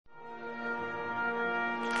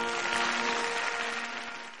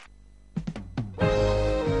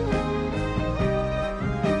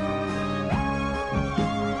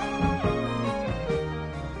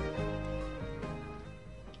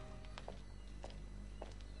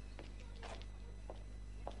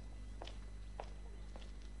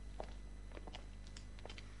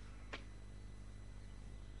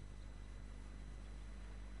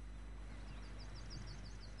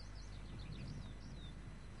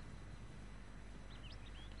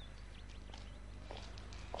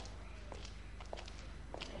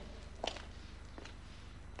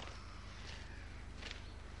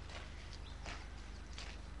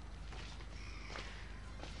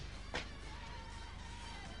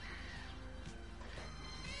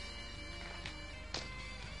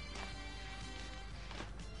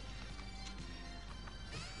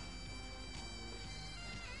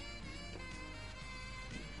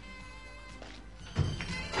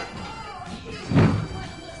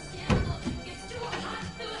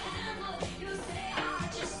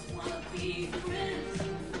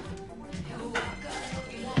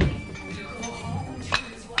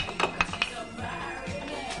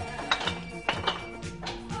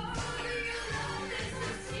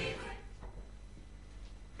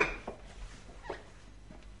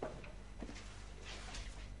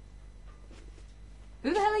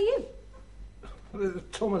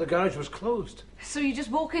told me the garage was closed. So you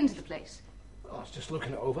just walk into the place? I was just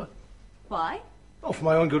looking it over. Why? Oh, for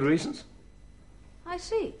my own good reasons. I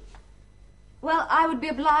see. Well, I would be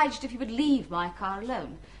obliged if you would leave my car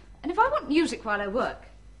alone. And if I want music while I work,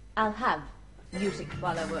 I'll have music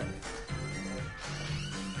while I work.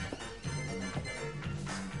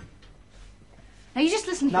 Now, you just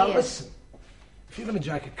listen here. Now, listen. If you're going to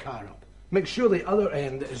jack a car up, make sure the other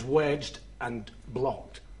end is wedged and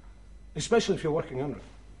blocked. Especially if you're working under it.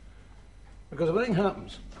 Because if anything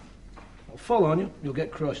happens, it'll fall on you, you'll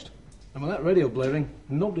get crushed. And with that radio blaring,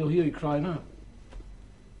 nobody will hear you crying out.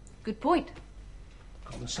 Good point.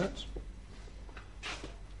 Common sense.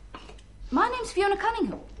 My name's Fiona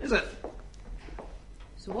Cunningham. Is it?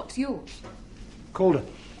 So what's yours? Calder.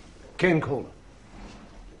 Ken Calder.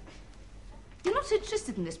 You're not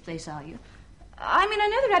interested in this place, are you? I mean, I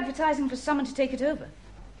know they're advertising for someone to take it over.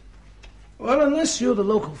 Well, unless you're the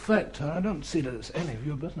local factor, I don't see that it's any of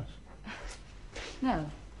your business. No.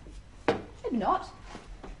 Maybe not.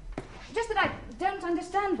 Just that I don't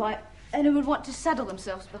understand why anyone would want to saddle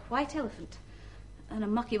themselves with a white elephant. And a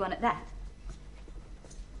mucky one at that.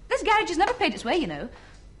 This garage has never paid its way, you know.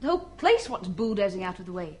 The whole place wants bulldozing out of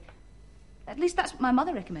the way. At least that's what my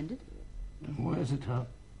mother recommended. Where's it at?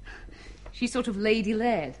 She's sort of Lady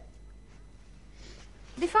Laird.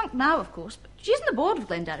 Defunct now, of course, but she's on the board of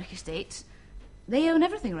Glendarroch Estates. They own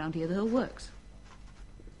everything around here, the whole works.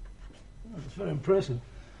 That's very impressive.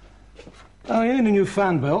 I need a new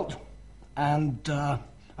fan belt, and I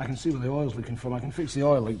can see where the oil's leaking from. I can fix the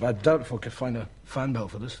oil leak, but I doubt if I could find a fan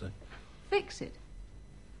belt for this thing. Fix it?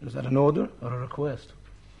 Is that an order or a request?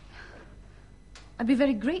 I'd be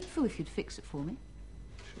very grateful if you'd fix it for me.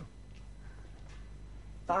 Sure.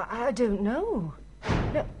 I don't know.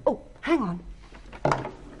 No. Oh, hang on.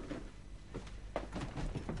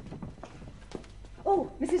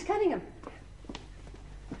 Oh, Mrs. Cunningham.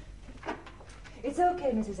 It's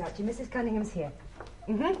okay, Mrs. Archie. Mrs. Cunningham's here.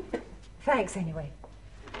 Thanks, anyway.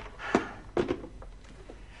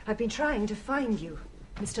 I've been trying to find you.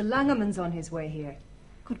 Mr. Langemaan's on his way here.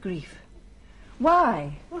 Good grief.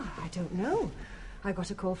 Why? Well, I don't know. I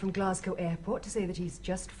got a call from Glasgow Airport to say that he's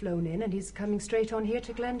just flown in and he's coming straight on here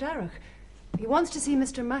to Glendarroch. He wants to see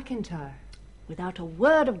Mr. McIntyre. Without a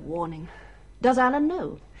word of warning. Does Alan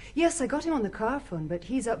know? Yes, I got him on the car phone, but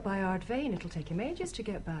he's up by Ardvane. It'll take him ages to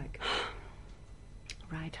get back.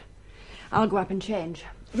 Right. I'll go up and change.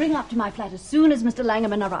 Ring up to my flat as soon as Mr.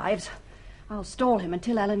 Langemaan arrives. I'll stall him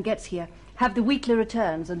until Alan gets here. Have the weekly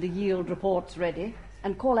returns and the yield reports ready.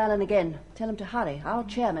 And call Alan again. Tell him to hurry. Our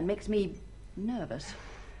chairman makes me nervous.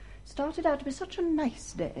 Started out to be such a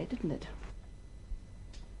nice day, didn't it?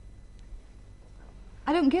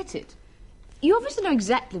 I don't get it. You obviously know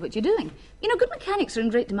exactly what you're doing. You know, good mechanics are in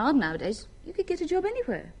great demand nowadays. You could get a job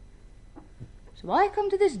anywhere. So why come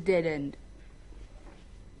to this dead end?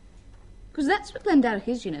 Because that's what Glendarroch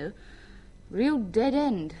is, you know. Real dead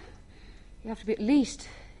end. You have to be at least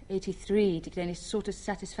 83 to get any sort of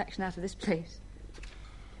satisfaction out of this place.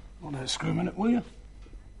 Well, don't screw a minute, will you?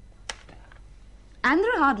 And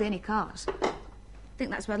there are hardly any cars. I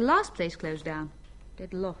think that's why the last place closed down.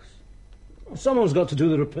 Dead loss. Well, someone's got to do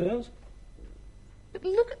the repairs. But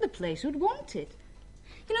look at the place. Who'd want it?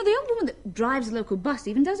 You know, the old woman that drives the local bus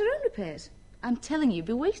even does her own repairs. I'm telling you, you'd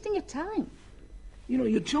be wasting your time. You know,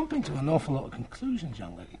 you're jumping to an awful lot of conclusions,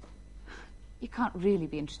 young lady. You can't really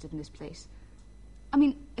be interested in this place. I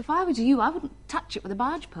mean, if I were you, I wouldn't touch it with a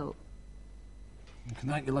barge pole. You can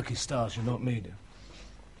thank your lucky stars you're not me, dear.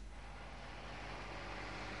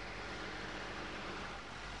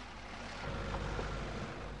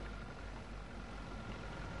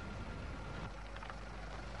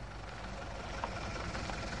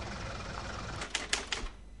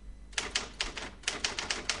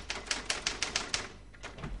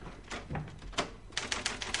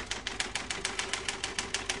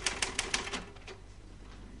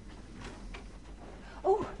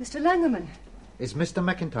 Oh, Mr. Langemaan. Is Mr.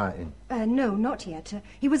 McIntyre in? No, not yet.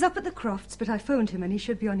 He was up at the Crofts, but I phoned him and he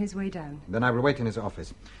should be on his way down. Then I will wait in his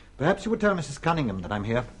office. Perhaps you would tell Mrs. Cunningham that I'm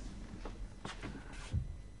here.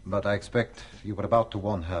 But I expect you were about to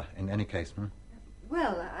warn her in any case,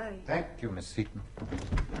 Well, Thank you, Miss Seaton.